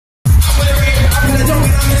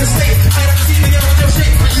diamonds and state. I don't see the girl on your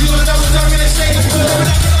shape. You know the double tongue in the shade. Just put it over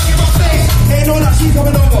that in my face. Ain't no luck, she's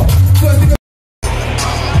coming over. First thing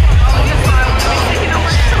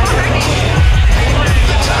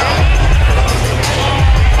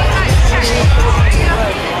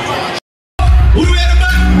who do we have the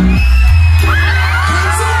back?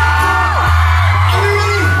 Hands up! Are we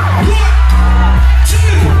ready? 1, 2,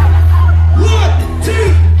 1, 2.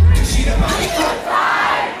 Cause she the body.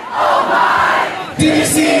 Oh my! Did you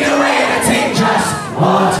see the way that take just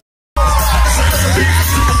one?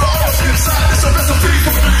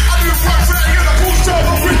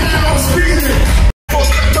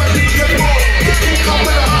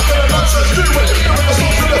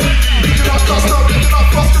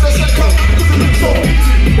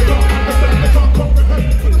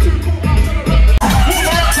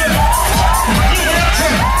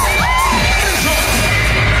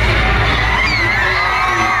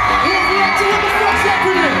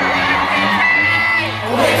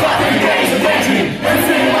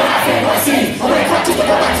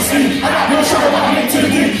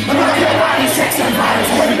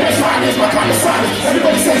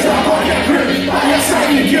 Everybody says that I'm gonna get grip. But yes,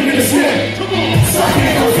 I ain't give me the slip. Some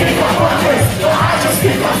people think I'm worthless, but I just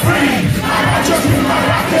think I'm free. And I just live my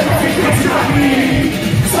life, there's nothing crazy about me.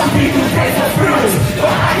 Some people pay for thrills, but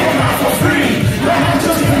I get mine for free. And I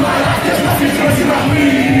just live my life, there's nothing crazy about me.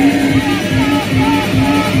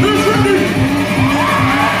 Who's ready?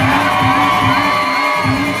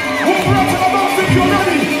 Wolverhampton, I don't think you're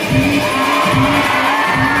ready.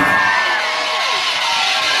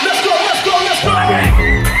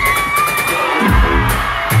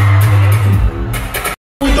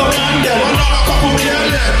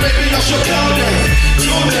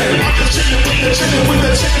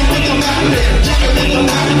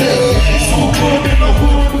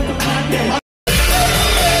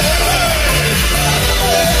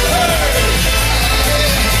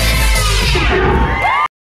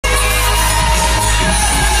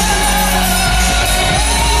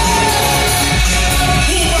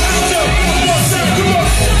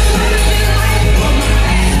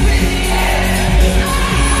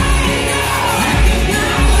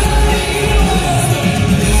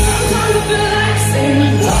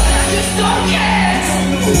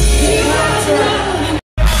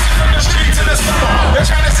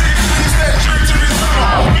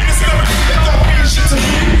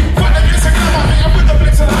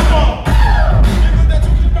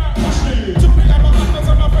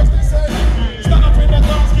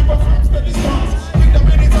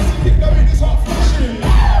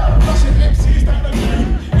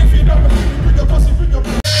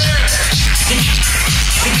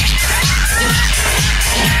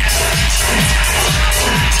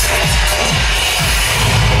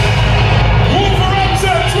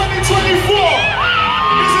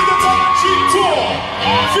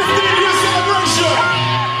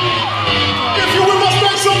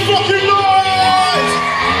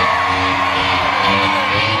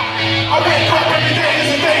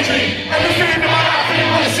 Everything in my life,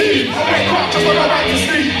 I wake up just when I like to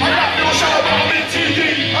sleep.